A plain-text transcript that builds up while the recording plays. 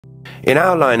In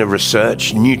our line of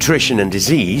research, nutrition and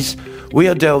disease, we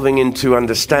are delving into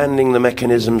understanding the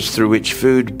mechanisms through which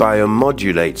food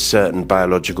biomodulates certain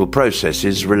biological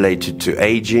processes related to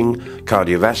aging,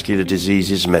 cardiovascular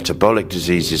diseases, metabolic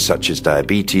diseases such as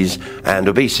diabetes and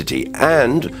obesity.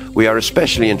 And we are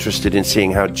especially interested in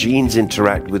seeing how genes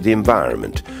interact with the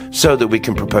environment so that we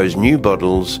can propose new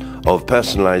models of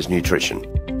personalized nutrition.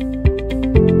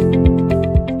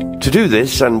 To do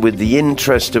this, and with the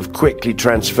interest of quickly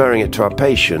transferring it to our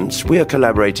patients, we are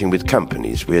collaborating with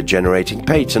companies, we are generating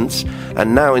patents,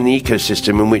 and now in the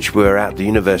ecosystem in which we're at the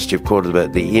University of Cordoba,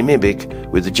 the IMIBIC,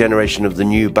 with the generation of the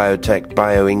new biotech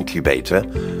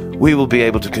bioincubator, we will be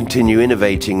able to continue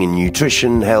innovating in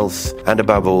nutrition, health, and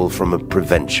above all from a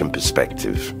prevention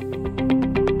perspective.